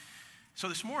So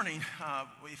this morning,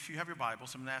 if you have your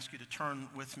Bibles, I'm going to ask you to turn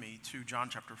with me to John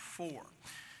chapter 4.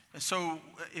 And so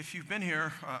if you've been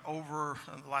here over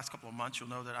the last couple of months, you'll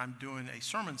know that I'm doing a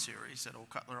sermon series at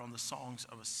Old Cutler on the Songs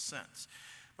of Ascents.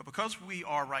 But because we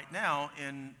are right now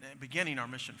in beginning our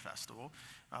mission festival,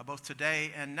 both today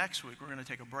and next week, we're going to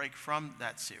take a break from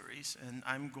that series. And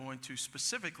I'm going to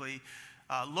specifically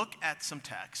look at some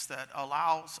text that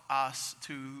allows us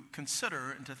to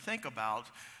consider and to think about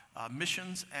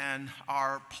missions and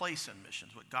our place in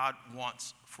missions, what God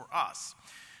wants for us.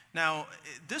 Now,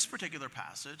 this particular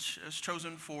passage is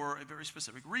chosen for a very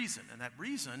specific reason, and that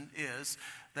reason is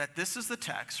that this is the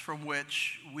text from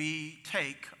which we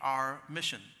take our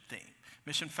mission theme,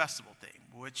 mission festival theme,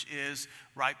 which is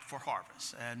ripe for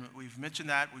harvest. And we've mentioned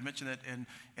that. We mentioned it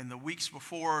in the weeks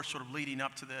before, sort of leading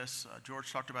up to this.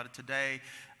 George talked about it today.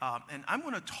 And I'm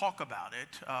going to talk about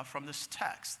it from this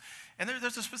text. And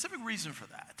there's a specific reason for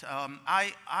that.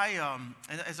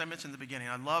 And as I mentioned in the beginning,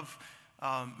 I love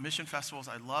mission festivals.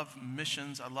 I love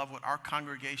missions. I love what our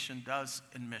congregation does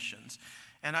in missions.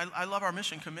 And I love our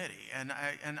mission committee.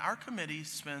 And our committee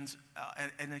spends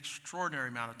an extraordinary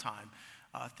amount of time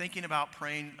thinking about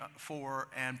praying for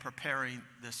and preparing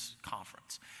this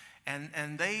conference.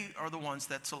 And they are the ones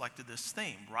that selected this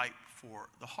theme, ripe for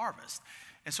the harvest.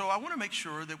 And so I want to make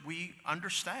sure that we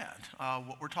understand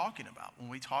what we're talking about when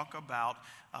we talk about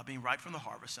being ripe from the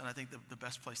harvest. And I think the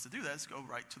best place to do that is go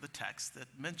right to the text that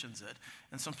mentions it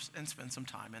and spend some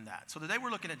time in that. So today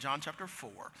we're looking at John chapter 4,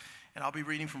 and I'll be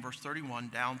reading from verse 31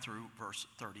 down through verse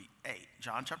 38.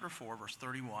 John chapter 4, verse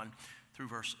 31 through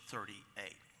verse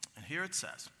 38. And here it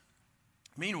says,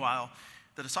 "Meanwhile,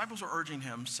 the disciples were urging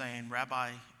him, saying,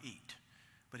 'Rabbi, eat.'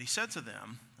 But he said to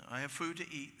them, 'I have food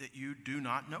to eat that you do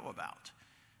not know about.'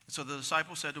 So the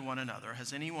disciples said to one another,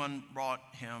 'Has anyone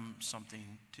brought him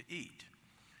something to eat?'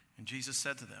 And Jesus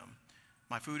said to them,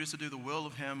 'My food is to do the will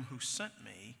of him who sent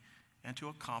me and to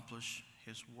accomplish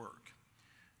his work.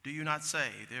 Do you not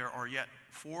say, there are yet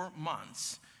 4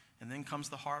 months and then comes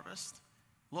the harvest?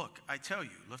 Look, I tell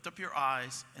you, lift up your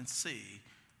eyes and see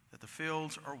that the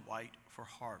fields are white for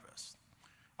harvest.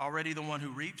 Already the one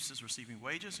who reaps is receiving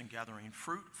wages and gathering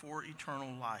fruit for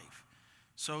eternal life,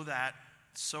 so that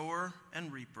sower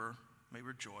and reaper may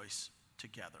rejoice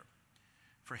together.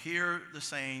 For here the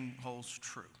saying holds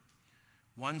true.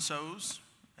 One sows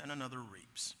and another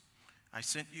reaps. I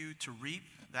sent you to reap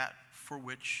that for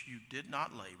which you did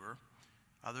not labor.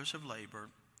 Others have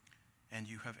labored, and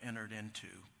you have entered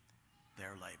into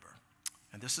their labor.'"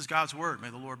 And this is God's word. May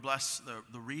the Lord bless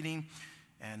the reading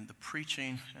and the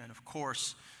preaching and, of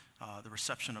course, the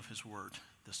reception of his word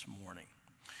this morning.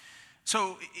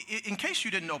 So in case you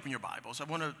didn't open your Bibles, I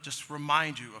want to just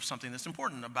remind you of something that's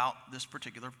important about this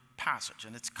particular passage,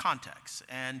 and it's context.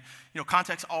 And,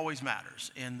 context always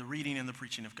matters in the reading and the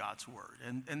preaching of God's word.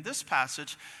 And this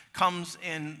passage comes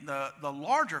in the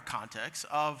larger context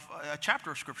of a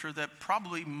chapter of Scripture that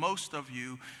probably most of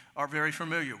you are very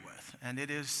familiar with. And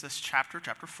it is this chapter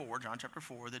 4, John chapter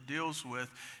 4, that deals with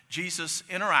Jesus'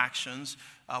 interactions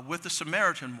with the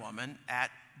Samaritan woman at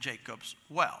Jacob's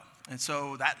well. And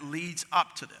so that leads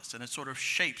up to this, and it sort of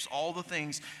shapes all the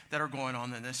things that are going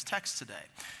on in this text today.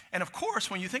 And of course,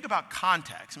 when you think about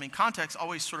context, context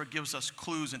always sort of gives us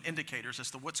clues and indicators as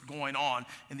to what's going on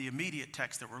in the immediate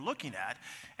text that we're looking at.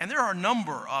 And there are a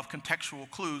number of contextual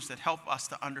clues that help us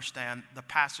to understand the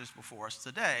passage before us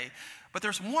today. But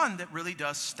there's one that really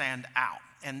does stand out,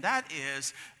 and that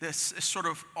is this sort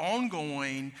of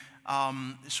ongoing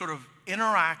sort of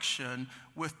interaction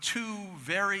with two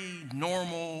very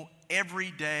normal,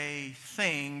 everyday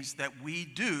things that we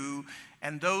do,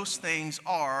 and those things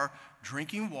are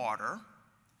drinking water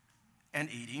and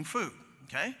eating food,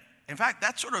 okay? In fact,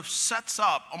 that sort of sets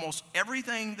up almost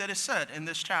everything that is said in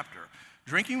this chapter,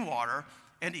 drinking water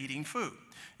and eating food.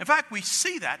 In fact, we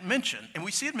see that mentioned, and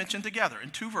we see it mentioned together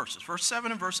in 2 verses, verse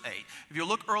 7 and verse 8. If you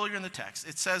look earlier in the text,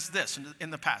 it says this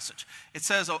in the passage. It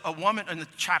says a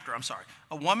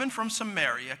woman from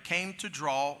Samaria came to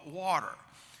draw water.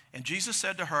 And Jesus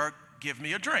said to her, "Give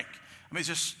me a drink." It's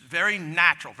just very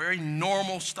natural, very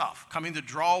normal stuff, coming to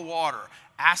draw water,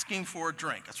 asking for a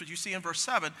drink. That's what you see in verse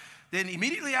 7. Then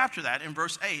immediately after that, in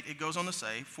verse 8, it goes on to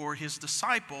say, "For his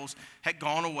disciples had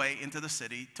gone away into the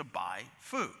city to buy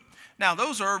food." Now,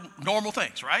 those are normal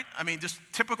things, right? Just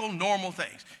typical normal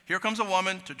things. Here comes a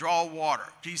woman to draw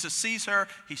water. Jesus sees her.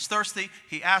 He's thirsty.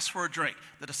 He asks for a drink.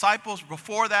 The disciples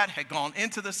before that had gone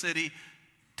into the city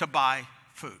to buy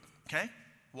food, okay?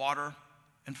 Water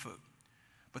and food.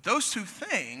 But those two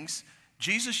things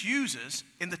Jesus uses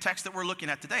in the text that we're looking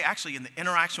at today, actually in the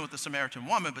interaction with the Samaritan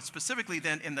woman, but specifically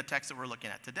then in the text that we're looking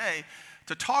at today,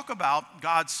 to talk about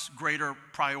God's greater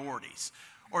priorities,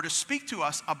 or to speak to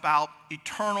us about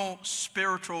eternal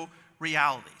spiritual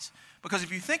realities. Because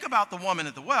if you think about the woman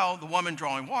at the well, the woman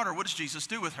drawing water, what does Jesus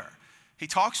do with her? He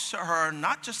talks to her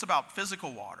not just about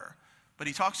physical water, but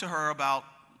he talks to her about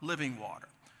living water,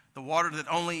 the water that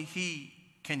only he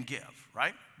can give,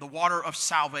 right? The water of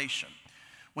salvation.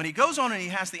 When he goes on and he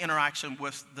has the interaction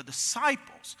with the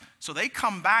disciples, so they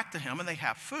come back to him and they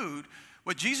have food,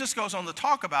 what Jesus goes on to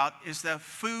talk about is the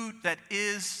food that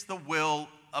is the will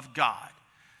of God.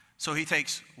 So he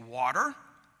takes water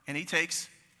and he takes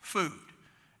food.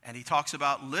 And he talks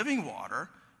about living water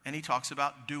and he talks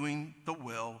about doing the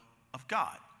will of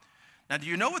God. Now, do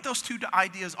you know what those two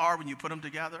ideas are when you put them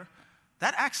together?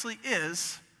 That actually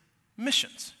is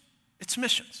missions. It's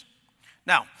missions.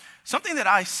 Now, something that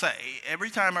I say every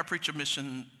time I preach a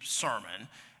mission sermon,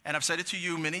 and I've said it to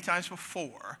you many times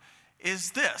before,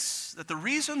 is this, that the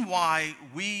reason why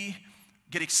we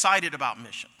get excited about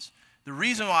missions, the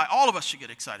reason why all of us should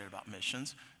get excited about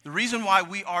missions, the reason why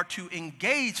we are to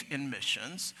engage in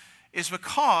missions is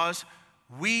because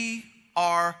we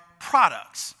are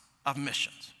products of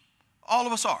missions. All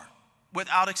of us are,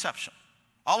 without exception.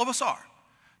 All of us are.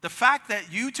 The fact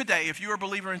that you today, if you're a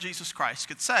believer in Jesus Christ,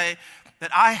 could say that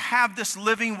I have this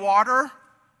living water,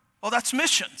 well, that's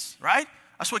missions, right?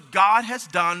 That's what God has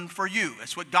done for you.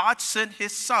 It's what God sent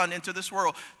his son into this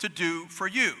world to do for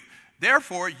you.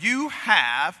 Therefore, you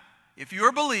have, if you're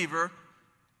a believer,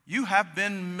 you have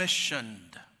been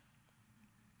missioned.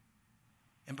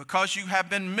 And because you have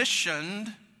been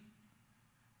missioned,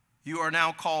 you are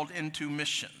now called into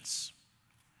missions.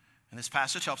 And this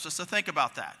passage helps us to think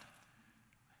about that.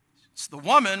 The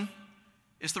woman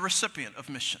is the recipient of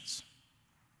missions.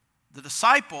 The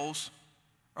disciples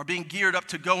are being geared up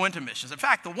to go into missions. In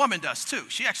fact, the woman does too.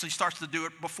 She actually starts to do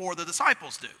it before the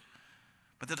disciples do.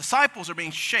 But the disciples are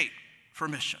being shaped for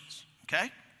missions,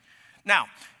 okay? Now,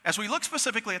 as we look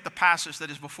specifically at the passage that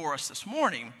is before us this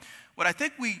morning, what I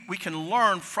think we can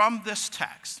learn from this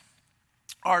text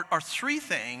are three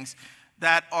things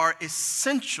that are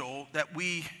essential that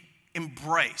we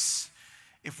embrace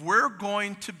if we're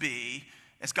going to be,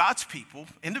 as God's people,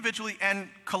 individually and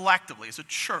collectively, as a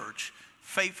church,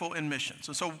 faithful in missions.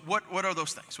 And so what are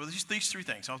those things? Well, these three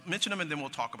things. I'll mention them and then we'll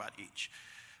talk about each.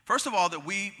 First of all, that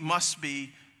we must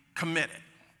be committed.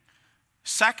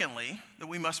 Secondly, that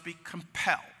we must be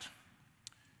compelled.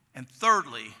 And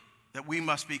thirdly, that we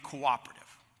must be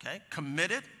cooperative. Okay?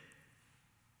 Committed,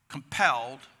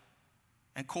 compelled,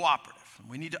 and cooperative. And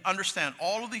we need to understand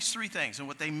all of these three things and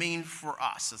what they mean for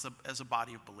us as a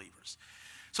body of believers.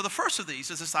 So the first of these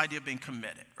is this idea of being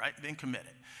committed, right? Being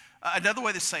committed. Another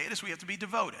way to say it is we have to be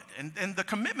devoted. And the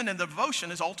commitment and devotion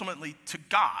is ultimately to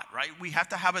God, right? We have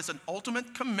to have as an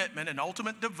ultimate commitment and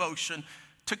ultimate devotion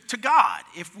to God.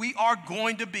 If we are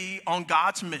going to be on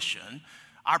God's mission,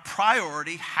 our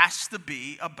priority has to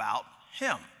be about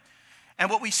him. And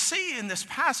what we see in this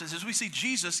passage is we see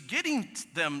Jesus getting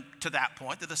them to that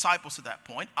point, the disciples to that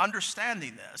point,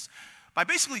 understanding this, by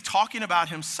basically talking about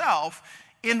himself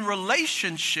in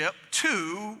relationship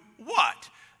to what?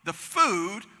 The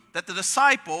food that the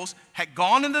disciples had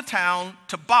gone into town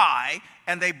to buy,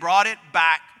 and they brought it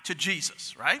back to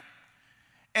Jesus, right?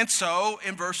 And so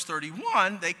in verse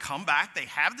 31, they come back, they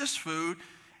have this food,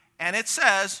 and it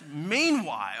says,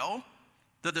 meanwhile,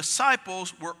 the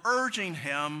disciples were urging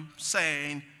him,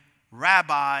 saying,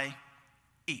 Rabbi,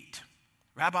 eat.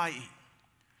 Rabbi, eat.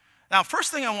 Now,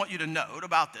 first thing I want you to note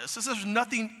about this is there's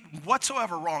nothing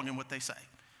whatsoever wrong in what they say.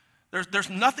 There's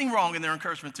nothing wrong in their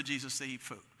encouragement to Jesus to eat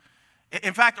food.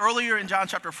 In fact, earlier in John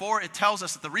chapter 4, it tells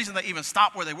us that the reason they even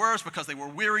stopped where they were is because they were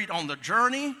wearied on the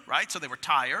journey, right? So they were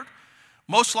tired.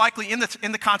 Most likely in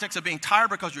the context of being tired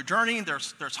because you're journeying,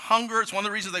 there's hunger. It's one of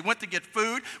the reasons they went to get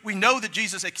food. We know that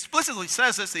Jesus explicitly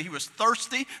says this, that he was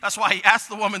thirsty. That's why he asked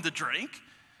the woman to drink.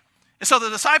 And so the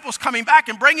disciples coming back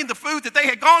and bringing the food that they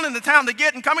had gone into town to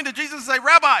get and coming to Jesus and say,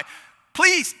 Rabbi,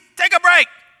 please take a break.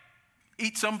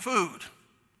 Eat some food.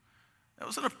 That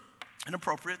was an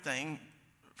appropriate thing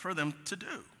for them to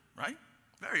do, right?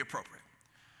 Very appropriate.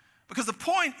 Because the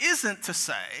point isn't to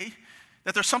say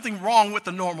that there's something wrong with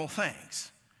the normal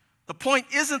things. The point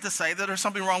isn't to say that there's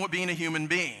something wrong with being a human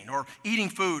being or eating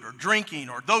food or drinking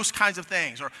or those kinds of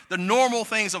things or the normal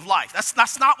things of life.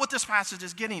 That's not what this passage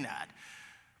is getting at.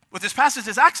 What this passage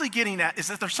is actually getting at is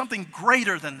that there's something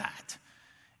greater than that.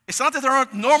 It's not that there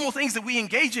aren't normal things that we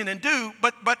engage in and do,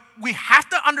 but we have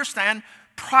to understand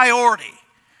priority.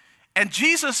 And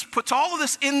Jesus puts all of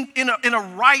this in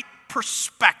a right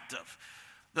perspective.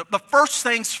 The first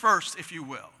things first, if you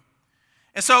will.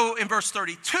 And so in verse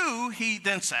 32, he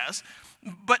then says,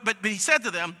 but he said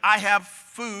to them, I have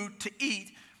food to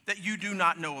eat that you do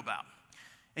not know about.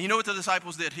 And you know what the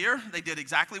disciples did here? They did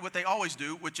exactly what they always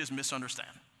do, which is misunderstand.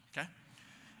 Okay?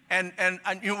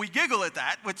 And we giggle at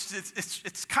that, which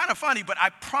it's kind of funny, but I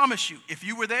promise you, if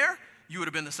you were there, you would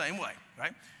have been the same way,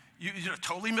 right? You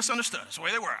totally misunderstood. That's the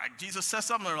way they were. Jesus says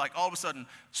something, they're like all of a sudden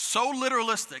so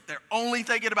literalistic, they're only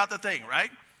thinking about the thing, right?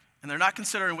 And they're not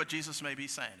considering what Jesus may be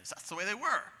saying. That's the way they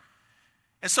were.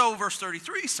 And so verse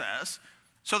 33 says,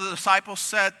 so the disciples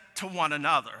said to one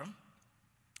another,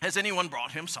 has anyone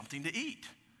brought him something to eat?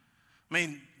 I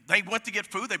mean, they went to get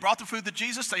food. They brought the food to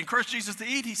Jesus. They encouraged Jesus to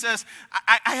eat. He says,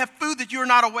 I have food that you're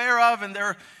not aware of. And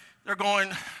they're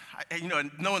going,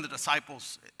 and knowing the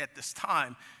disciples at this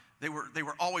time, they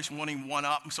were always wanting one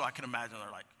up. So I can imagine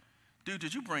they're like, dude,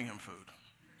 did you bring him food?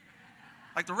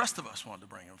 Like the rest of us wanted to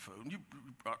bring him food. You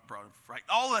brought him, right?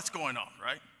 All that's going on,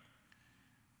 right?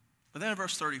 But then in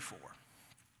verse 34,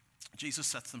 Jesus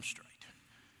sets them straight.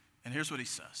 And here's what he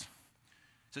says.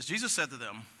 He says, Jesus said to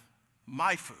them,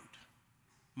 my food.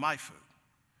 My food.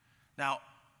 Now,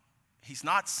 he's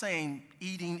not saying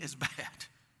eating is bad,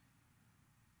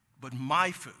 but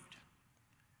my food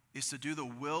is to do the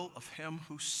will of him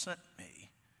who sent me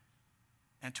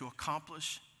and to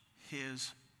accomplish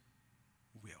his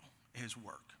will, his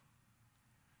work.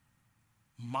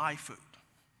 My food,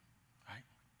 right?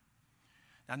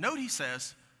 Now, note he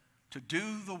says, to do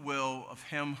the will of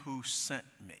him who sent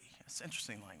me. It's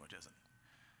interesting language, isn't it?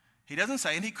 He doesn't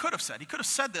say, and he could have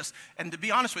said this, and to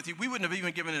be honest with you, we wouldn't have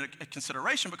even given it a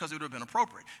consideration because it would have been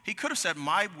appropriate. He could have said,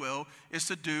 my will is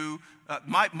to do,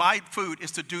 my food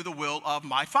is to do the will of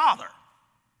my Father.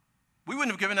 We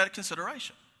wouldn't have given that a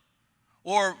consideration.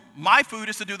 Or my food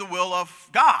is to do the will of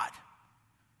God.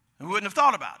 And we wouldn't have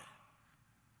thought about it.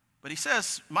 But he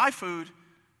says, my food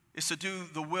is to do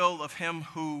the will of him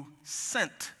who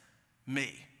sent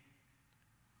me.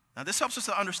 Now this helps us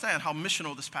to understand how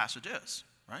missional this passage is,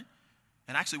 right?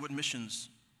 And actually what missions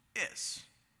is,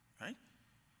 right?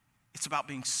 It's about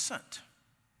being sent.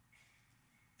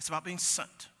 It's about being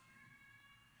sent.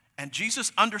 And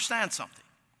Jesus understands something,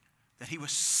 that he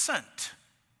was sent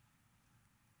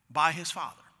by his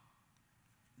Father,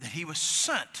 that he was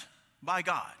sent by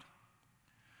God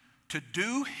to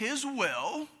do his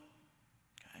will,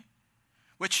 okay,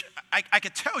 which I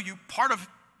could tell you part of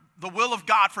the will of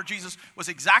God for Jesus was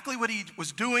exactly what he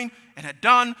was doing and had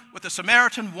done with the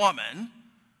Samaritan woman.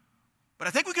 But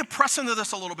I think we can press into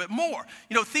this a little bit more.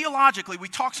 Theologically, we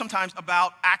talk sometimes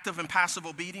about active and passive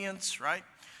obedience, right?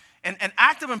 And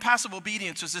active and passive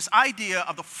obedience is this idea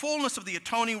of the fullness of the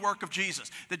atoning work of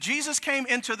Jesus. That Jesus came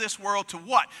into this world to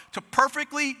what? To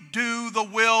perfectly do the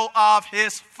will of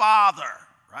his Father,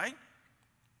 right?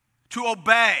 To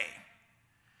obey.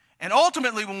 And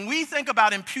ultimately, when we think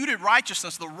about imputed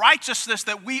righteousness, the righteousness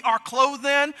that we are clothed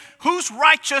in, whose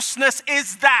righteousness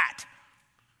is that?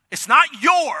 It's not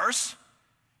yours,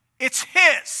 it's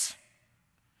his.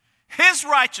 His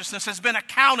righteousness has been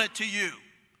accounted to you.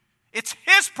 It's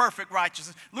his perfect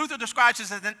righteousness. Luther describes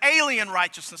this as an alien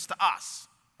righteousness to us,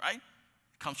 right?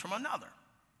 It comes from another.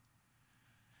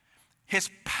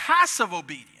 His passive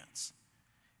obedience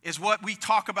is what we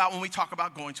talk about when we talk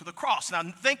about going to the cross. Now,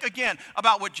 think again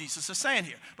about what Jesus is saying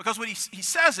here. Because what he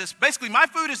says is, basically, my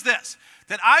food is this,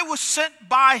 that I was sent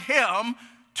by him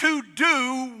to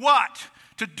do what?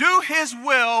 To do his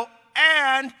will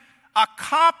and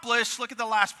accomplish, look at the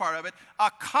last part of it,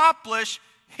 accomplish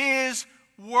his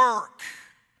work.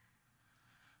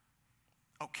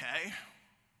 Okay,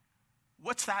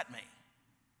 what's that mean?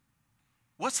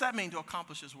 What's that mean to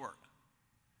accomplish his work?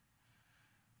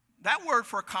 That word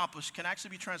for accomplish can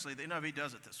actually be translated, the NIV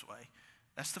does it this way,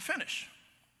 that's to finish.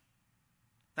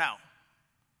 Now,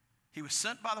 he was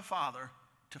sent by the Father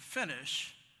to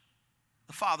finish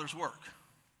the Father's work.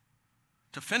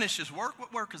 To finish his work,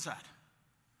 what work is that?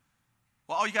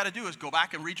 Well, all you got to do is go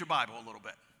back and read your Bible a little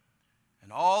bit.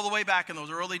 And all the way back in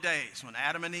those early days when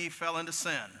Adam and Eve fell into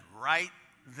sin, right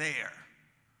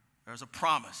there's a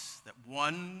promise that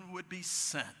one would be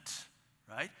sent,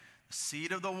 right? The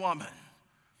seed of the woman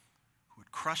who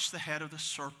would crush the head of the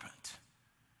serpent.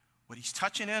 What he's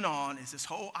touching in on is this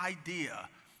whole idea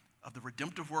of the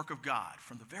redemptive work of God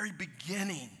from the very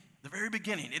beginning. The very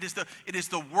beginning. It is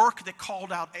the work that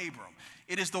called out Abram.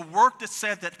 It is the work that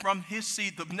said that from his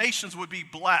seed the nations would be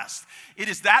blessed. It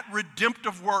is that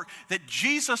redemptive work that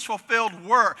Jesus fulfilled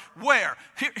where?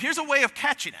 Here's a way of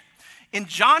catching it. In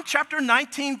John chapter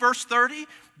 19, verse 30,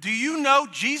 do you know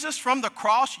Jesus from the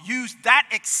cross used that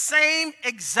same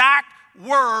exact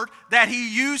word that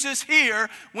he uses here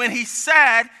when he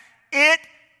said, "It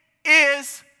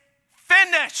is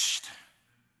finished.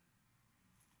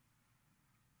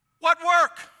 What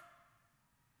work?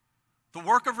 The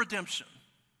work of redemption.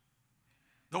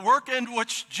 The work in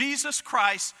which Jesus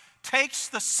Christ takes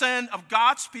the sin of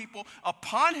God's people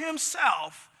upon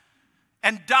himself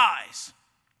and dies,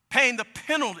 paying the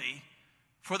penalty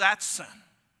for that sin.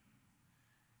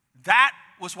 That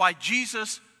was why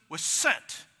Jesus was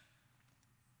sent.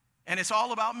 And it's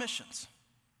all about missions.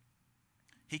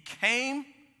 He came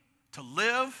to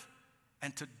live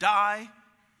and to die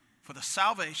for the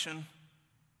salvation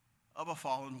of a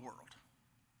fallen world.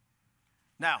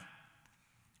 Now,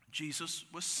 Jesus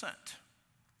was sent.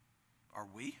 Are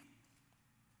we?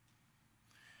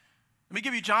 Let me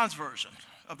give you John's version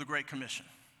of the Great Commission.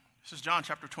 This is John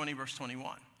chapter 20, verse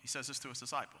 21. He says this to his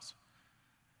disciples.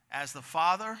 As the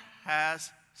Father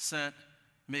has sent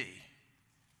me,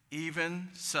 even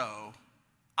so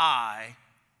I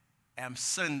am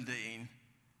sending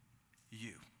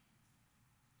you.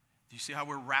 Do you see how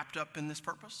we're wrapped up in this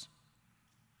purpose?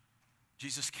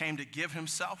 Jesus came to give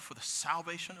himself for the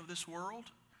salvation of this world.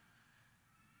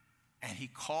 And he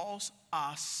calls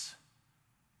us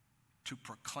to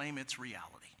proclaim its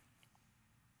reality.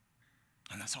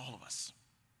 And that's all of us,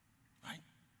 right?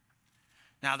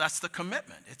 Now, that's the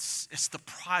commitment. It's the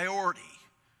priority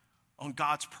on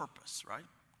God's purpose, right?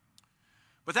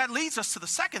 But that leads us to the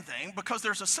second thing, because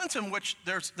there's a sense in which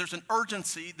there's an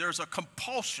urgency, there's a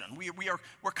compulsion.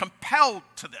 We're compelled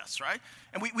to this, right?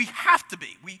 And we have to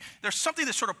be. There's something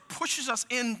that sort of pushes us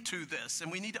into this,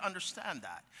 and we need to understand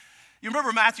that. You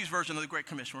remember Matthew's version of the Great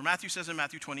Commission, where Matthew says in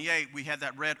Matthew 28, we had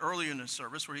that read earlier in the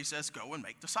service, where he says, go and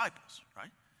make disciples,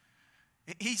 right?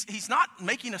 He's not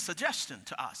making a suggestion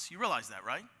to us. You realize that,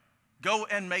 right? Go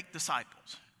and make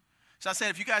disciples. So I said,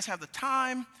 if you guys have the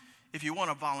time, if you want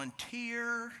to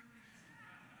volunteer,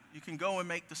 you can go and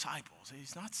make disciples.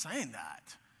 He's not saying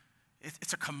that.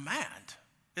 It's a command,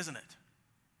 isn't it?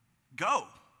 Go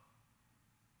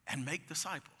and make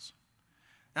disciples.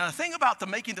 Now, the thing about the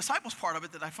making disciples part of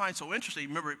it that I find so interesting,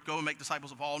 remember, go and make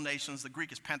disciples of all nations. The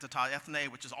Greek is pantatai ethne,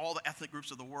 which is all the ethnic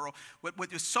groups of the world.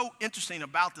 What is so interesting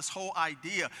about this whole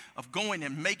idea of going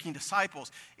and making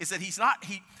disciples is that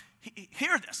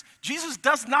hear this. Jesus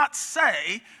does not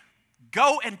say,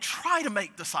 go and try to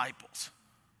make disciples,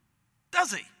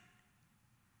 does he?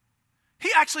 He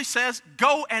actually says,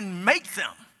 go and make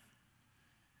them.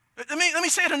 Let me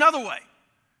say it another way.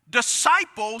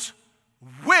 Disciples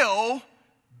will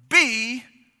be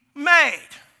made.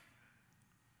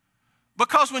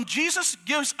 Because when Jesus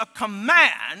gives a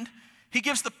command, he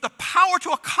gives the power to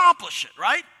accomplish it,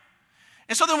 right?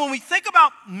 And so then when we think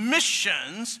about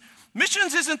missions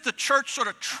isn't the church sort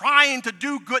of trying to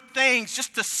do good things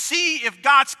just to see if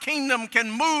God's kingdom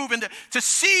can move and to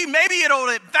see maybe it'll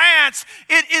advance.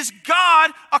 It is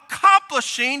God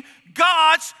accomplishing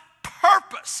God's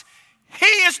purpose. He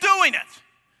is doing it.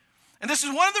 And this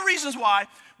is one of the reasons why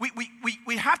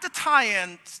we have to tie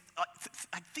in.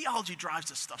 Theology drives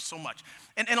this stuff so much.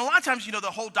 And a lot of times, the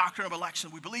whole doctrine of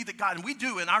election, we believe that God, and we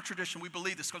do in our tradition, we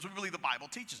believe this because we believe the Bible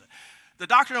teaches it. The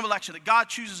doctrine of election, that God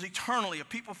chooses eternally a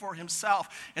people for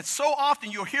himself. And so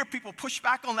often you'll hear people push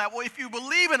back on that. Well, if you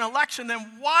believe in election, then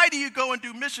why do you go and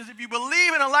do missions? If you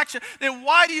believe in election, then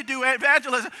why do you do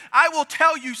evangelism? I will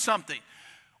tell you something.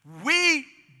 We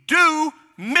do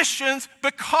missions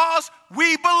because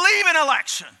we believe in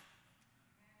election.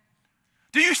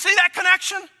 Do you see that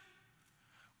connection?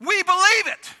 We believe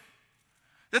it.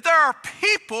 That there are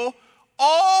people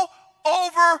all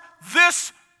over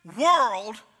this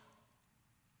world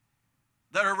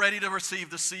that are ready to receive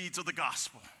the seeds of the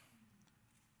gospel.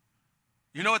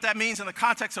 You know what that means in the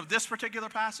context of this particular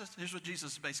passage? Here's what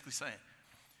Jesus is basically saying.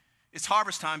 It's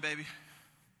harvest time, baby.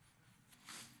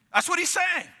 That's what he's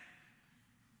saying.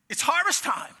 It's harvest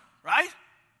time, right?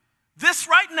 This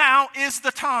right now is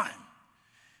the time.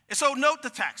 And so note the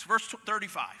text, verse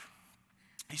 35.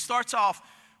 He starts off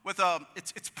with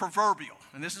it's proverbial.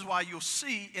 And this is why you'll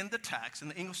see in the text, in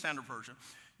the English Standard Version,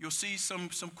 you'll see some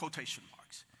quotation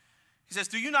marks. He says,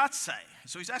 do you not say?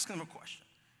 So he's asking them a question.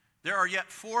 There are yet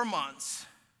 4 months,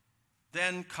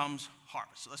 then comes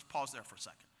harvest. So let's pause there for a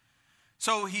second.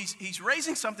 So he's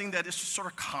raising something that is just sort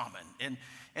of common, and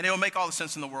it'll make all the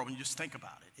sense in the world when you just think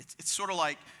about it. It's sort of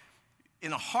like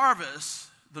in a harvest,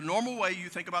 the normal way you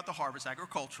think about the harvest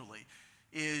agriculturally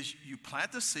is you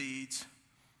plant the seeds,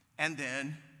 and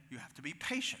then you have to be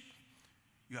patient.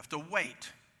 You have to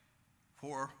wait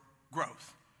for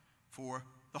growth, for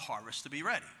the harvest to be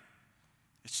ready.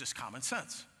 It's just common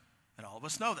sense, and all of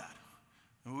us know that.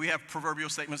 And we have proverbial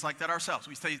statements like that ourselves.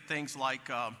 We say things like,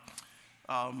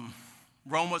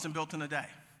 Rome wasn't built in a day.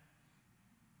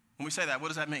 When we say that, what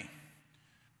does that mean?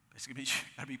 Basically means you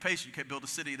got to be patient. You can't build a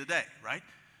city in a day, right?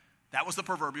 That was the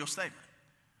proverbial statement.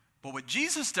 But what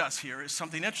Jesus does here is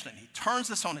something interesting. He turns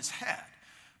this on his head.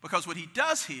 Because what he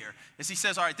does here is he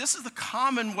says, all right, this is the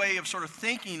common way of sort of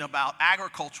thinking about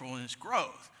agricultural and its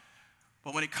growth.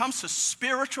 But when it comes to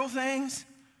spiritual things,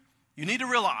 you need to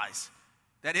realize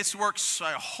that it works a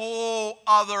whole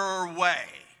other way.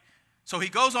 So he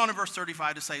goes on in verse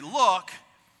 35 to say, look,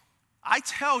 I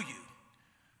tell you,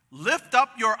 lift up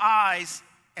your eyes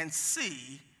and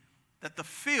see that the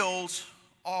fields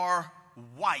are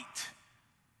white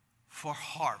for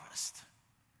harvest.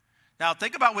 Now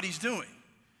think about what he's doing.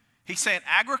 He's saying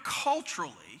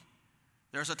agriculturally,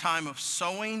 there's a time of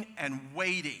sowing and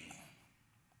waiting.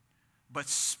 But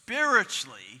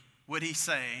spiritually, what he's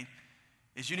saying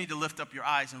is you need to lift up your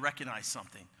eyes and recognize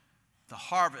something. The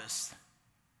harvest,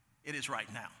 it is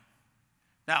right now.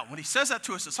 Now, when he says that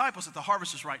to his disciples, that the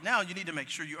harvest is right now, you need to make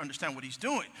sure you understand what he's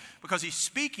doing. Because he's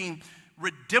speaking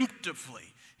redemptively.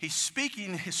 He's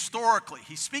speaking historically.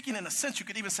 He's speaking in a sense you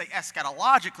could even say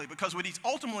eschatologically, because what he's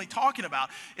ultimately talking about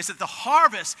is that the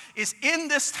harvest is in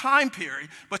this time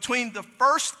period between the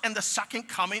first and the second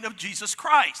coming of Jesus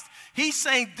Christ. He's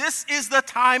saying this is the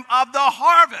time of the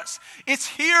harvest. It's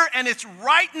here and it's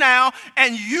right now,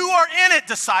 and you are in it,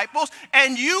 disciples,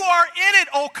 and you are in it,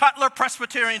 Old Cutler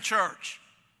Presbyterian Church.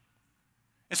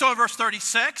 And so in verse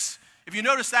 36, if you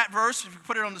notice that verse, if you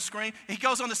put it on the screen, he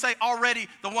goes on to say, already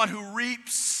the one who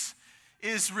reaps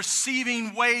is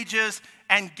receiving wages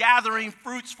and gathering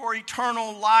fruits for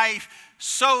eternal life,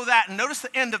 so that, and notice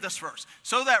the end of this verse,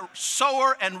 so that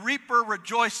sower and reaper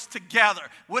rejoice together.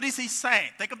 What is he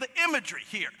saying? Think of the imagery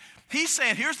here. He's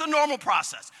saying, here's the normal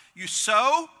process. You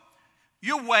sow,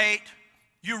 you wait,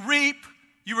 you reap,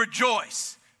 you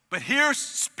rejoice. But here's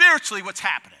spiritually what's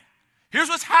happening. Here's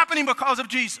what's happening because of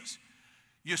Jesus.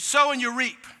 You sow and you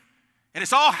reap. And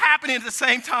it's all happening at the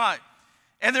same time.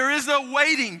 And there is no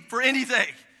waiting for anything.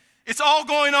 It's all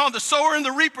going on. The sower and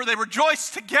the reaper, they rejoice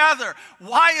together.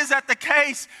 Why is that the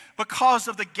case? Because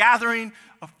of the gathering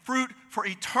of fruit for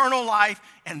eternal life.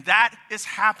 And that is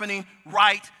happening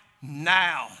right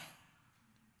now.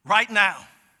 Right now.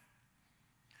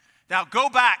 Now go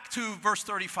back to verse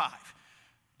 35.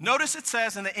 Notice it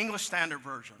says in the English Standard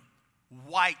Version,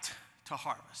 white to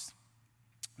harvest.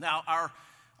 Now our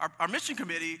mission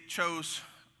committee chose,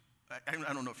 I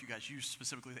don't know if you guys use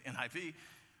specifically the NIV,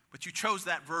 but you chose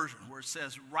that version where it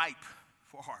says ripe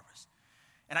for harvest.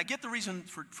 And I get the reason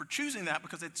for choosing that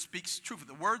because it speaks truth.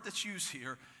 The word that's used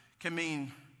here can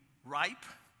mean ripe,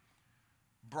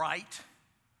 bright,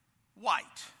 white.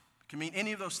 It can mean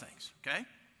any of those things, okay?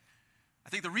 I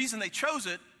think the reason they chose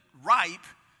it, ripe,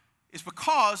 is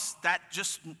because that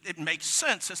it makes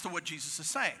sense as to what Jesus is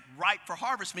saying. Ripe for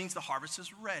harvest means the harvest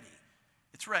is ready.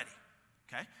 It's ready,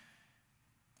 okay?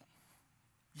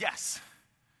 Yes,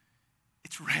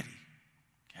 it's ready,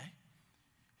 okay?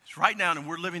 It's right now, and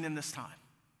we're living in this time,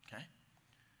 okay?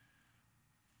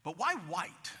 But why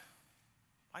white?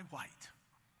 Why white?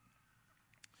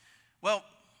 Well,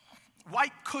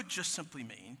 white could just simply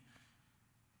mean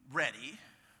ready,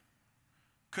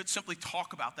 could simply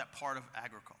talk about that part of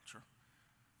agriculture,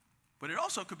 but it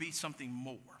also could be something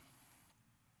more.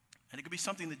 And it could be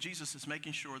something that Jesus is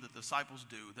making sure that the disciples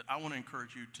do that I want to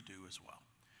encourage you to do as well.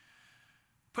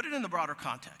 Put it in the broader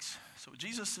context. So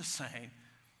Jesus is saying,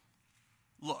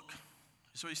 look,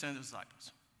 this is what he's saying to the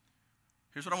disciples.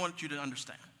 Here's what I want you to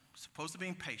understand. As opposed to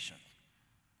being patient,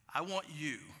 I want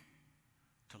you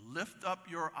to lift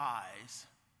up your eyes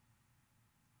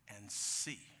and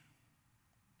see.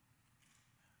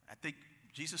 I think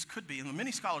Jesus could be, and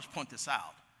many scholars point this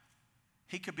out,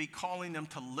 he could be calling them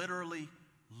to literally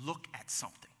look at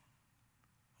something.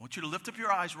 I want you to lift up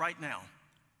your eyes right now,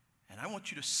 and I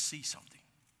want you to see something.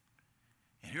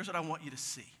 And here's what I want you to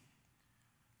see.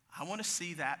 I want to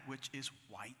see that which is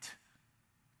white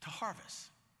to harvest.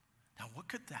 Now, what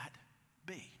could that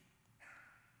be?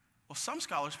 Well, some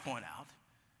scholars point out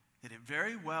that it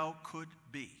very well could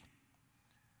be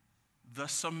the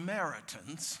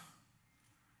Samaritans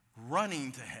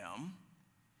running to him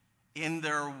in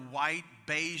their white,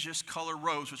 beigeish color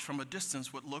robes, which from a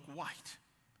distance would look white.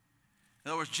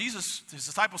 In other words, Jesus, his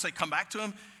disciples say, come back to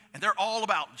him, and they're all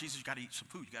about, Jesus, you got to eat some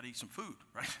food. You got to eat some food,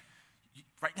 right?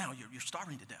 Right now, you're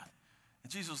starving to death.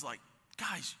 And Jesus was like,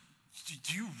 guys,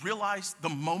 do you realize the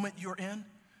moment you're in?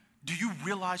 Do you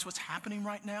realize what's happening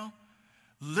right now?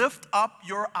 Lift up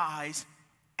your eyes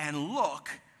and look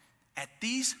at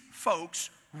these folks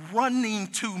running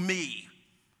to me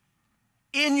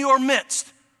in your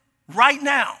midst right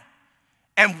now.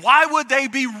 And why would they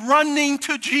be running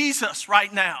to Jesus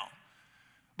right now?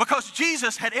 Because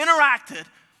Jesus had interacted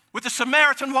with the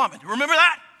Samaritan woman. Remember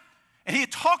that? And he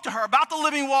had talked to her about the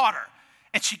living water.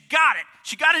 And she got it.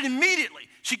 She got it immediately.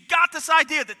 She got this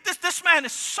idea that this man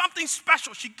is something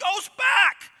special. She goes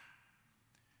back.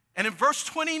 And in verse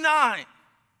 29,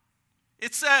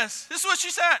 it says, this is what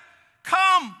she said,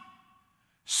 "Come,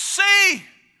 see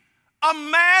a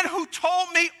man who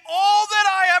told me all that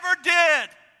I ever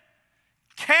did.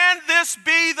 Can this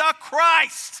be the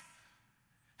Christ?"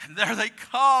 And there they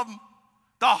come,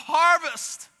 the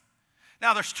harvest.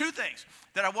 Now, there's two things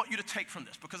that I want you to take from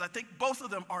this, because I think both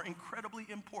of them are incredibly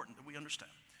important that we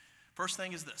understand. First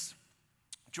thing is this.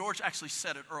 George actually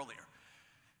said it earlier.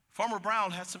 Farmer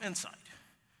Brown had some insight.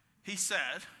 He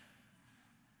said,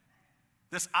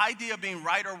 this idea of being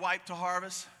right or white to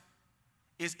harvest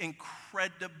is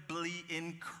incredibly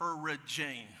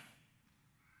encouraging.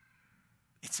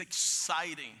 It's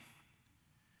exciting.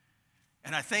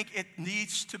 And I think it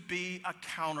needs to be a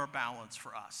counterbalance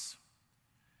for us.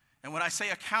 And when I say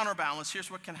a counterbalance,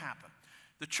 here's what can happen.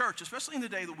 The church, especially in the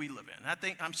day that we live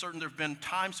in, I'm certain there have been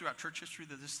times throughout church history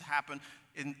that this has happened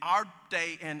in our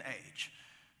day and age.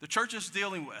 The church is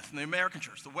dealing with, in the American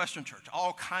church, the Western church,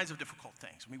 all kinds of difficult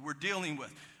things. I mean, we're dealing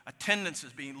with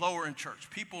attendances being lower in church,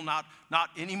 people not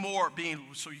anymore being,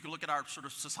 so you can look at our sort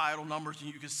of societal numbers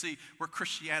and you can see where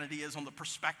Christianity is on the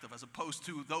perspective as opposed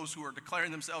to those who are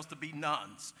declaring themselves to be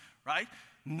nuns, right?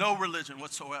 No religion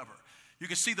whatsoever. You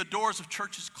can see the doors of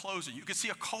churches closing. You can see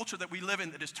a culture that we live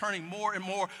in that is turning more and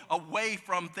more away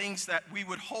from things that we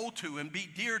would hold to and be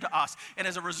dear to us. And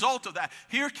as a result of that,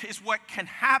 here is what can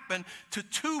happen to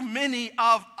too many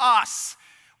of us.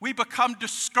 We become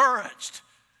discouraged.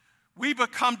 We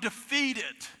become defeated.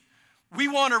 We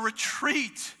want to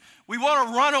retreat. We want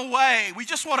to run away. We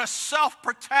just want to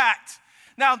self-protect.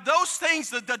 Now, those things,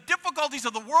 the difficulties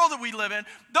of the world that we live in,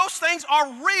 those things are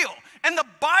real. And the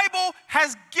Bible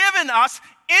has given us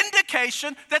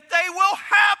indication that they will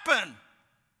happen.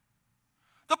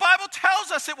 The Bible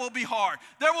tells us it will be hard.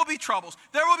 There will be troubles.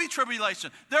 There will be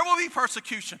tribulation. There will be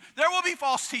persecution. There will be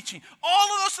false teaching. All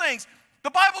of those things,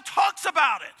 the Bible talks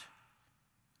about it.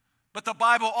 But the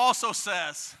Bible also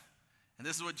says, and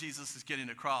this is what Jesus is getting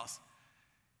across,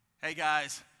 hey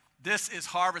guys, this is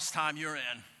harvest time you're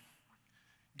in.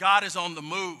 God is on the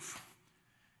move.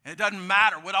 And it doesn't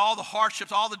matter what all the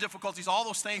hardships, all the difficulties, all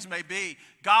those things may be,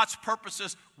 God's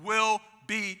purposes will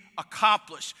be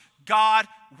accomplished. God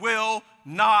will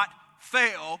not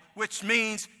fail, which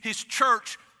means his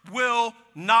church will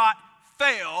not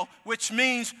fail, which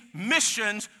means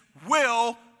missions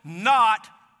will not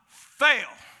fail.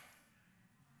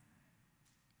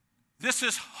 This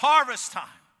is harvest time,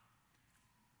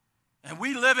 and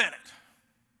we live in it.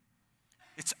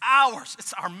 It's ours.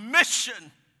 It's our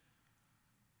mission.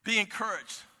 Be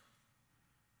encouraged.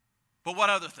 But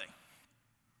one other thing.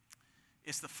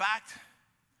 It's the fact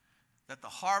that the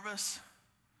harvest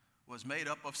was made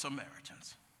up of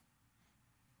Samaritans.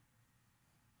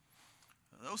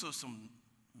 Those are some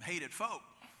hated folk.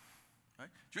 Right?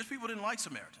 Jewish people didn't like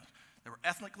Samaritans. They were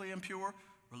ethnically impure,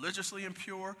 religiously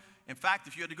impure. In fact,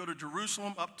 if you had to go to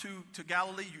Jerusalem up to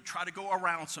Galilee, you try to go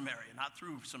around Samaria, not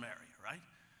through Samaria, right?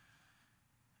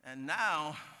 And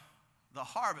now the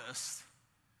harvest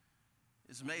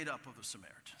is made up of the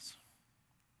Samaritans.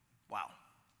 Wow.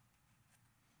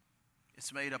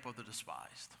 It's made up of the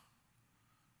despised,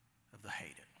 of the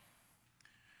hated.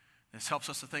 This helps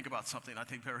us to think about something I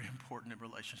think very important in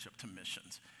relationship to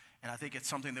missions. And I think it's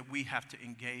something that we have to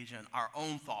engage in our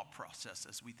own thought process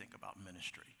as we think about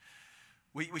ministry.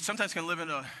 We sometimes can live in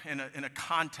a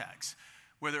context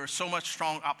where there is so much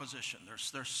strong opposition.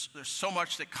 There's so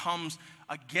much that comes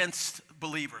against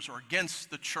believers or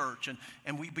against the church,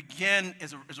 and we begin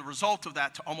as a result of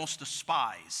that to almost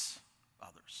despise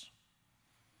others.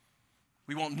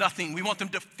 We want nothing. We want them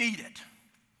defeated.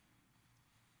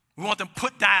 We want them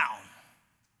put down,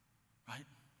 right?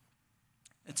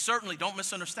 And certainly, don't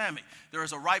misunderstand me, there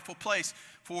is a rightful place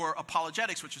for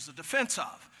apologetics, which is a defense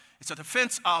of. It's a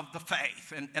defense of the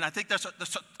faith. And I think that's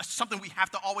something we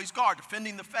have to always guard,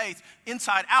 defending the faith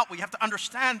inside out. We have to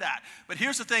understand that. But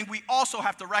here's the thing, we also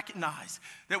have to recognize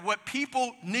that what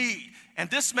people need,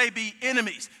 and this may be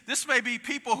enemies, this may be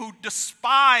people who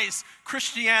despise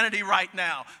Christianity right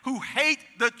now, who hate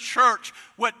the church.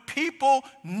 What people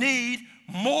need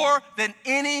more than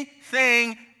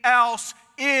anything else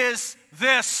is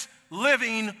this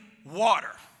living water.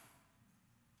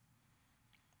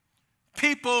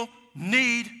 People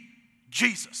need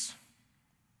Jesus.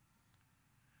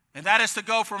 And that is to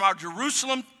go from our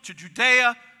Jerusalem to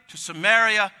Judea to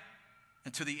Samaria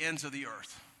and to the ends of the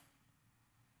earth.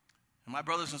 And my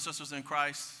brothers and sisters in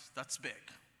Christ, that's big.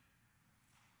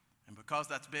 And because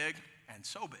that's big and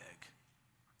so big,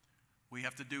 we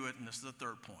have to do it, and this is the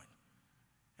third point.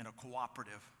 in a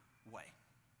cooperative way.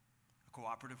 A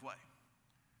cooperative way.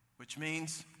 Which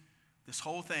means this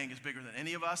whole thing is bigger than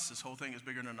any of us. This whole thing is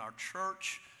bigger than our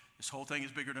church. This whole thing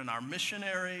is bigger than our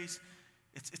missionaries.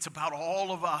 It's about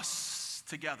all of us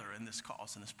together in this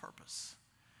cause and this purpose.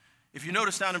 If you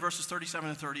notice down in verses 37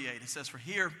 and 38, it says, for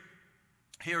here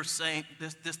saying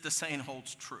this saying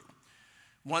holds true.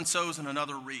 One sows and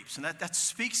another reaps. And that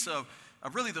speaks of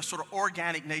really the sort of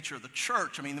organic nature of the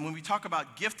church. I mean, when we talk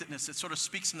about giftedness, it sort of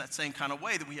speaks in that same kind of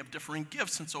way that we have differing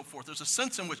gifts and so forth. There's a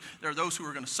sense in which there are those who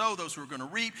are going to sow, those who are going to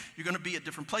reap. You're going to be at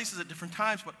different places at different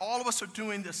times, but all of us are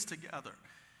doing this together.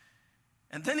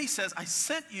 And then he says, I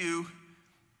sent you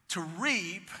to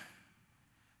reap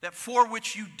that for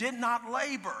which you did not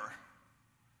labor.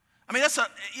 I mean,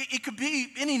 it could be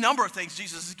any number of things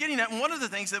Jesus is getting at. And one of the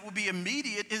things that will be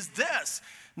immediate is this.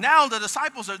 Now the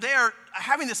disciples are there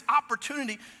having this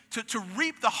opportunity to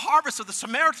reap the harvest of the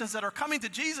Samaritans that are coming to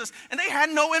Jesus, and they had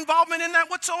no involvement in that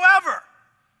whatsoever.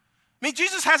 I mean,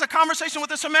 Jesus has a conversation with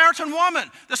the Samaritan woman.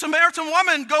 The Samaritan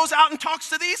woman goes out and talks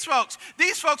to these folks.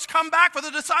 These folks come back for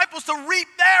the disciples to reap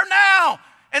there now,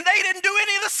 and they didn't do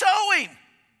any of the sowing.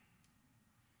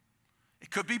 It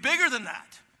could be bigger than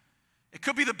that. It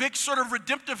could be the big sort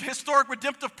of historic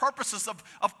redemptive purposes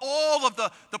of all of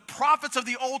the prophets of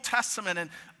the Old Testament and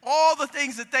all the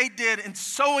things that they did in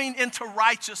sowing into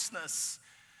righteousness.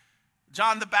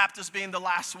 John the Baptist being the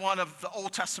last one of the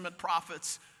Old Testament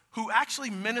prophets who actually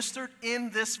ministered in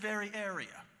this very area.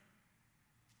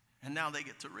 And now they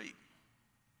get to reap.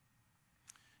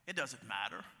 It doesn't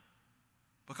matter,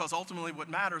 because ultimately what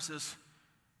matters is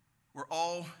we're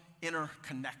all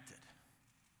interconnected.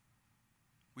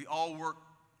 We all work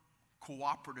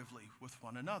cooperatively with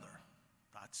one another.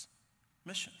 That's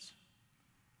missions.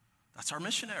 That's our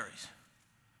missionaries.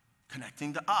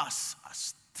 Connecting to us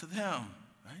to them,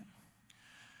 right?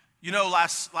 You know,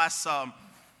 last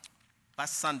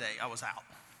Sunday I was out.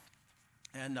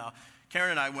 And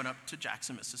Karen and I went up to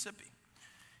Jackson, Mississippi.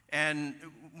 And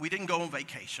we didn't go on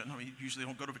vacation. I mean, we usually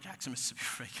don't go to Jackson, Mississippi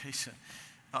for vacation.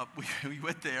 We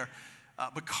went there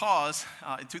because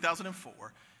in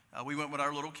 2004, we went with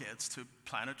our little kids to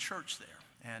plant a church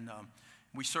there. And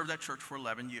we served that church for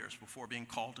 11 years before being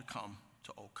called to come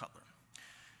to Old Cutler.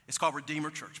 It's called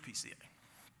Redeemer Church, PCA.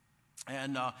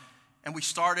 And we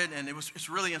started, and it's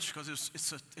really interesting because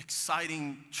it's an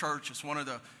exciting church. It's one of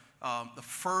the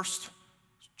first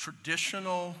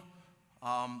traditional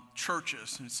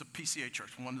churches, and it's a PCA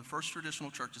church, one of the first traditional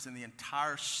churches in the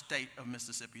entire state of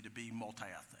Mississippi to be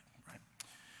multi-ethnic.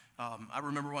 I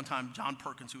remember one time John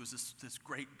Perkins, who was this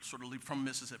great sort of leader from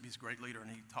Mississippi, he's a great leader, and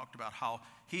he talked about how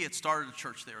he had started a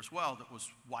church there as well that was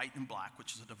white and black,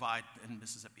 which is a divide in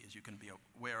Mississippi, as you can be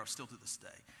aware of still to this day.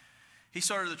 He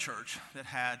started a church that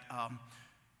had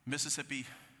Mississippi,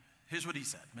 here's what he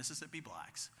said, Mississippi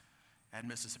blacks and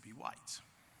Mississippi whites.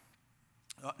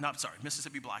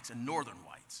 Mississippi blacks and northern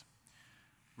whites.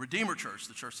 Redeemer Church,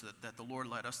 the church that the Lord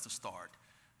led us to start,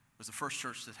 was the first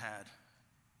church that had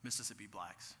Mississippi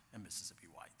blacks and Mississippi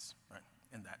whites, right,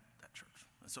 in that church.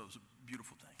 And so it was a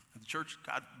beautiful thing. And the church,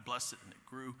 God blessed it, and it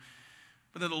grew.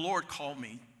 But then the Lord called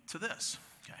me to this,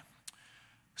 okay?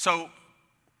 So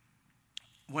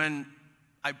when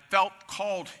I felt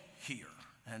called here,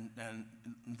 and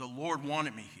the Lord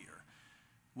wanted me here,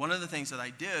 one of the things that I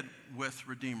did with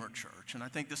Redeemer Church, and I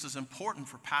think this is important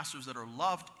for pastors that are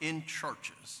loved in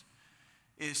churches,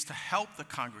 is to help the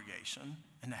congregation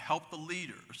and to help the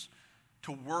leaders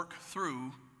to work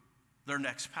through their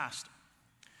next pastor.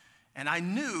 And I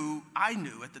knew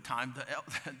at the time,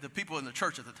 the people in the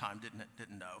church at the time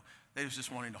didn't know. They was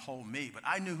just wanting to hold me, but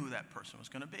I knew who that person was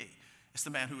going to be. It's the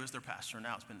man who is their pastor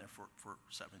now. It's been there for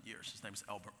 7 years. His name is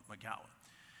Albert McGowan.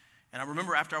 And I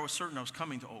remember after I was certain I was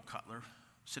coming to Old Cutler,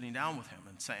 sitting down with him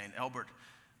and saying, Albert,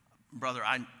 brother,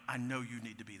 I know you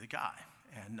need to be the guy.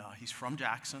 And he's from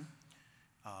Jackson.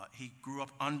 He grew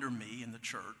up under me in the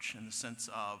church in the sense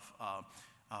of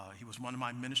he was one of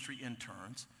my ministry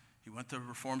interns. He went to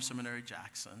Reformed Seminary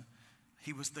Jackson.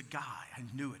 He was the guy. I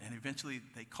knew it. And eventually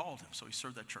they called him. So he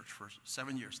served that church for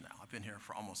 7 years now. I've been here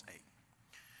for almost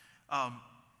 8.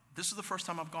 This is the first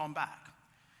time I've gone back.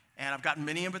 And I've gotten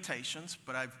many invitations,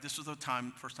 but this was the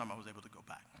first time I was able to go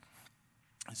back.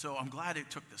 And so I'm glad it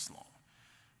took this long,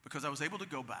 because I was able to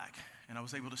go back and I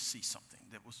was able to see something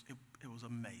that was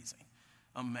amazing.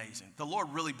 Amazing. The Lord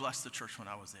really blessed the church when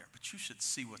I was there, but you should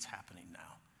see what's happening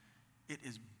now. It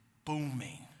is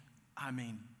booming. I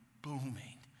mean,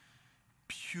 booming.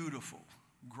 Beautiful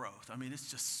growth. I mean, it's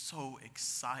just so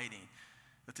exciting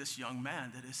that this young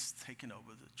man that is taking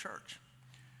over the church.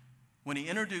 When he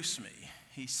introduced me,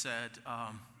 he said,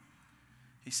 I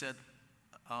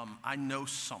know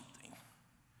something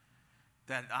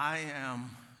that I am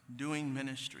doing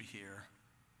ministry here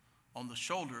on the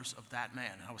shoulders of that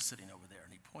man. And I was sitting over there,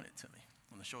 and he pointed to me,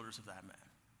 on the shoulders of that man.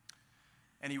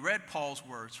 And he read Paul's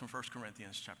words from 1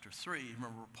 Corinthians chapter 3.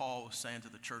 Remember what Paul was saying to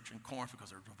the church in Corinth because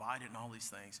they're divided and all these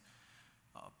things.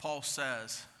 Paul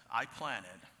says, I planted,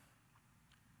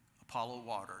 Apollos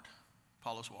watered,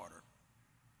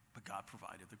 but God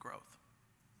provided the growth.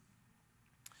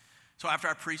 So after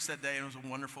I preached that day, and it was a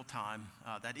wonderful time,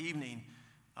 that evening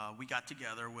we got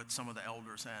together with some of the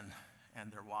elders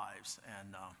and their wives,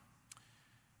 and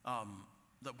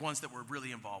the ones that were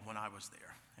really involved when I was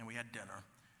there. And we had dinner.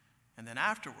 And then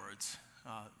afterwards,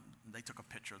 they took a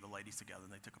picture of the ladies together,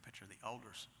 and they took a picture of the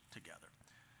elders together.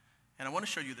 And I want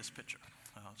to show you this picture.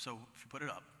 So if you put it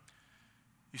up,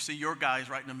 you see your guys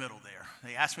right in the middle there.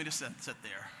 They asked me to sit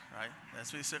there, right? They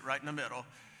asked me to sit right in the middle.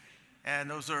 And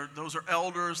those are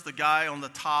elders. The guy on the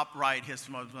top right,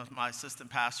 my assistant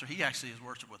pastor, he actually has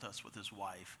worshiped with us with his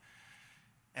wife.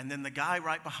 And then the guy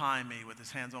right behind me with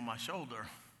his hands on my shoulder,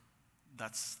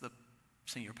 that's the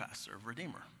senior pastor of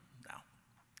Redeemer now.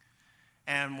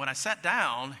 And when I sat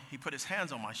down, he put his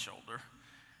hands on my shoulder,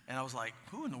 and I was like,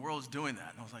 who in the world is doing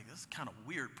that? And I was like, this is kind of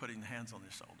weird putting the hands on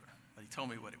your shoulder. But he told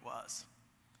me what it was.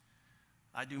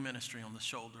 I do ministry on the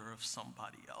shoulder of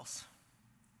somebody else.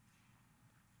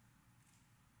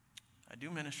 I do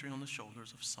ministry on the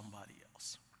shoulders of somebody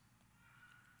else.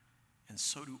 And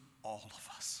so do all of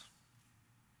us.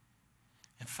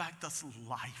 In fact, that's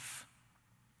life.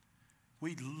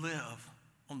 We live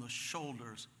on the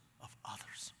shoulders of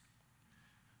others.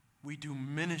 We do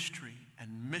ministry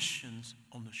and missions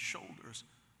on the shoulders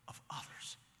of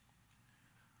others.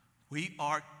 We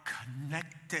are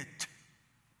connected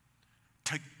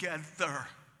together,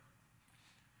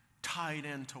 tied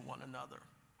into one another.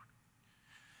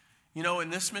 You know, in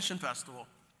this mission festival,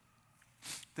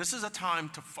 this is a time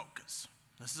to focus.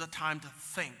 This is a time to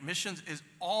think. Missions is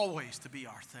always to be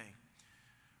our thing.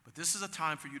 But this is a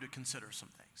time for you to consider some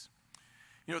things.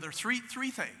 You know, there are three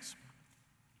things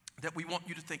that we want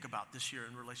you to think about this year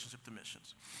in relationship to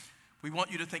missions. We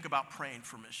want you to think about praying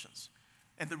for missions.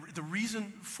 And the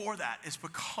reason for that is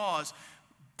because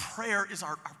prayer is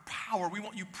our power. We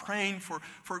want you praying for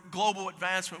global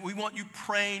advancement. We want you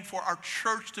praying for our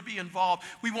church to be involved.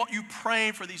 We want you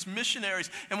praying for these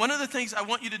missionaries. And one of the things I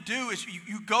want you to do is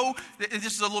you go, and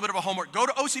this is a little bit of a homework, go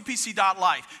to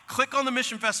ocpc.life, click on the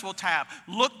Mission Festival tab,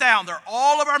 look down. There are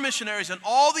all of our missionaries and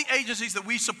all the agencies that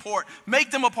we support. Make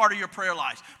them a part of your prayer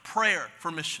lives. Prayer for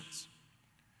missions.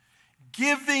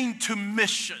 Giving to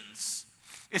missions.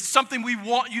 It's something we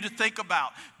want you to think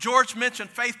about. George mentioned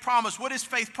faith promise. What is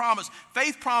faith promise?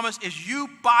 Faith promise is you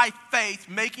by faith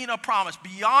making a promise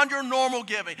beyond your normal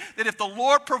giving that if the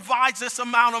Lord provides this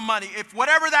amount of money, if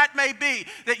whatever that may be,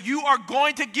 that you are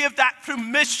going to give that to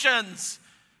missions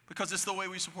because it's the way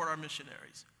we support our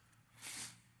missionaries.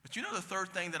 But you know the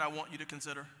third thing that I want you to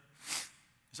consider?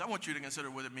 Is I want you to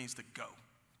consider what it means to go.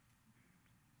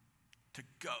 To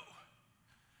go.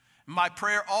 My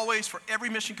prayer always for every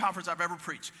mission conference I've ever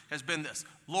preached has been this: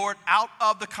 Lord, out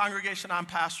of the congregation I'm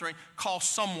pastoring, call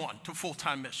someone to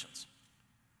full-time missions.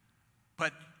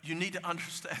 But you need to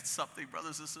understand something,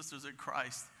 brothers and sisters in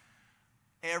Christ.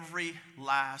 Every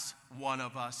last one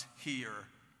of us here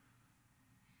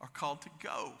are called to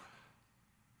go.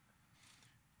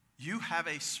 You have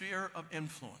a sphere of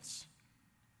influence.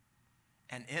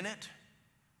 And in it,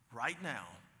 right now,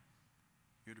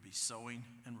 you're to be sowing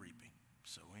and reaping.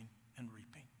 Sowing and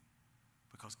reaping,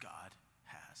 because God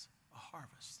has a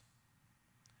harvest.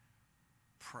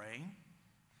 Praying,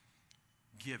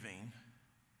 giving,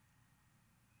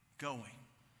 going,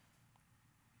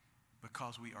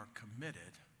 because we are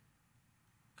committed,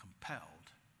 compelled,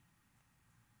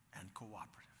 and cooperative.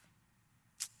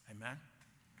 Amen?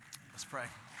 Let's pray.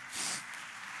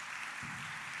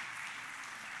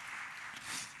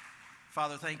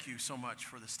 Father, thank you so much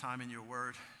for this time in your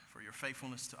word, for your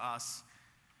faithfulness to us,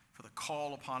 for the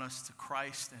call upon us to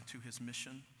Christ and to his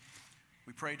mission.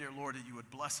 We pray, dear Lord, that you would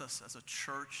bless us as a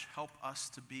church. Help us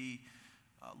to be,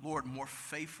 Lord, more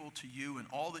faithful to you in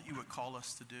all that you would call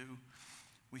us to do.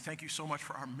 We thank you so much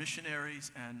for our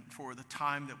missionaries and for the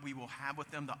time that we will have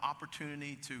with them, the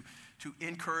opportunity to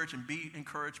encourage and be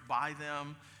encouraged by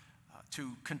them,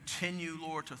 to continue,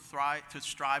 Lord, to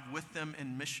strive with them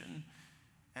in mission,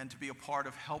 and to be a part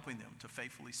of helping them to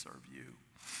faithfully serve you.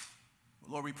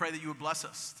 Lord, we pray that you would bless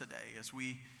us today as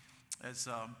we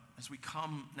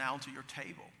come now to your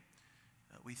table.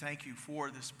 We thank you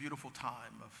for this beautiful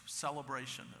time of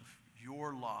celebration of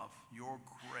your love, your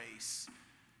grace,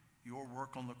 your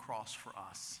work on the cross for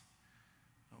us.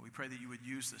 We pray that you would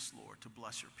use this, Lord, to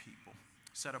bless your people.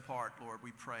 Set apart, Lord,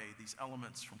 we pray, these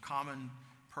elements from common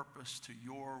purpose to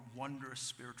your wondrous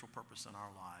spiritual purpose in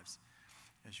our lives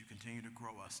as you continue to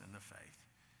grow us in the faith.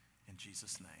 In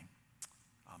Jesus' name,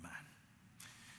 amen.